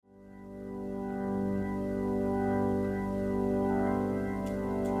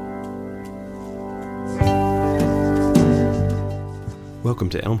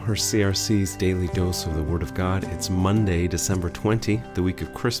Welcome to Elmhurst CRC's Daily Dose of the Word of God. It's Monday, December 20, the week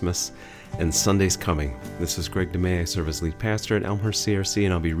of Christmas, and Sunday's coming. This is Greg DeMay. I serve as lead pastor at Elmhurst CRC,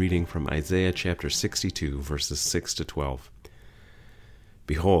 and I'll be reading from Isaiah chapter 62, verses 6 to 12.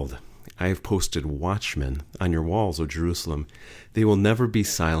 Behold, I have posted watchmen on your walls, O Jerusalem. They will never be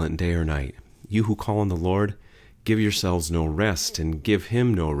silent day or night. You who call on the Lord, give yourselves no rest, and give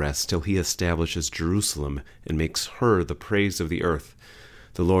him no rest till he establishes Jerusalem and makes her the praise of the earth.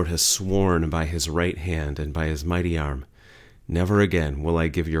 The Lord has sworn by his right hand and by his mighty arm. Never again will I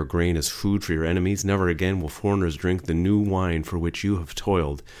give your grain as food for your enemies. Never again will foreigners drink the new wine for which you have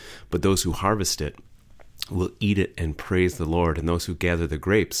toiled. But those who harvest it will eat it and praise the Lord, and those who gather the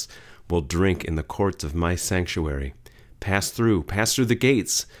grapes will drink in the courts of my sanctuary. Pass through the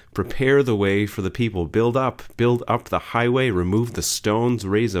gates, prepare the way for the people, build up the highway, remove the stones,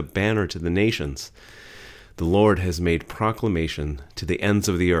 raise a banner to the nations. The Lord has made proclamation to the ends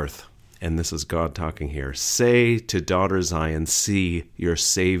of the earth, and this is God talking here. Say to daughter Zion, see, your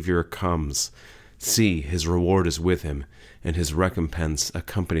Savior comes. See, his reward is with him, and his recompense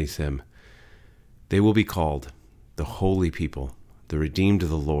accompanies him. They will be called the holy people, the redeemed of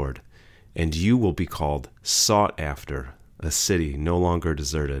the Lord, and you will be called sought after, a city no longer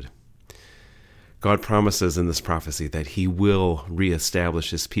deserted. God promises in this prophecy that he will reestablish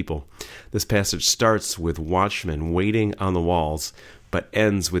his people. This passage starts with watchmen waiting on the walls, but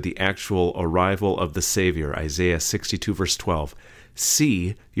ends with the actual arrival of the Savior. Isaiah 62 verse 12.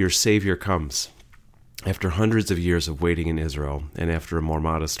 See, your Savior comes. After hundreds of years of waiting in Israel, and after a more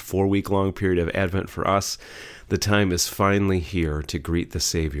modest 4-week-long period of Advent for us, the time is finally here to greet the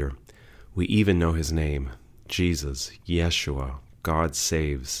Savior. We even know his name, Jesus, Yeshua, God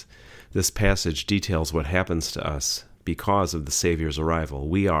saves. This passage details what happens to us because of the Savior's arrival.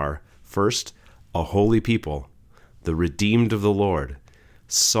 We are, first, a holy people, the redeemed of the Lord,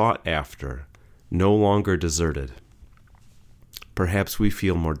 sought after, no longer deserted. Perhaps we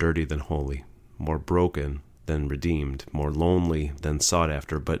feel more dirty than holy, more broken than redeemed, more lonely than sought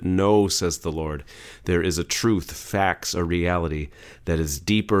after. But no, says the Lord, there is a truth, facts, a reality that is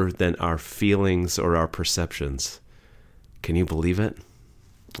deeper than our feelings or our perceptions. Can you believe it?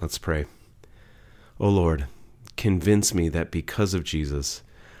 Let's pray. O Lord, convince me that because of Jesus,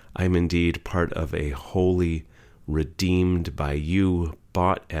 I am indeed part of a holy, redeemed by you,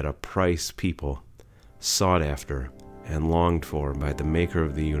 bought at a price people, sought after and longed for by the Maker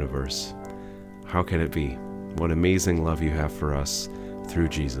of the universe. How can it be? What amazing love you have for us through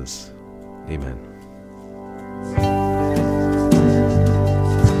Jesus. Amen.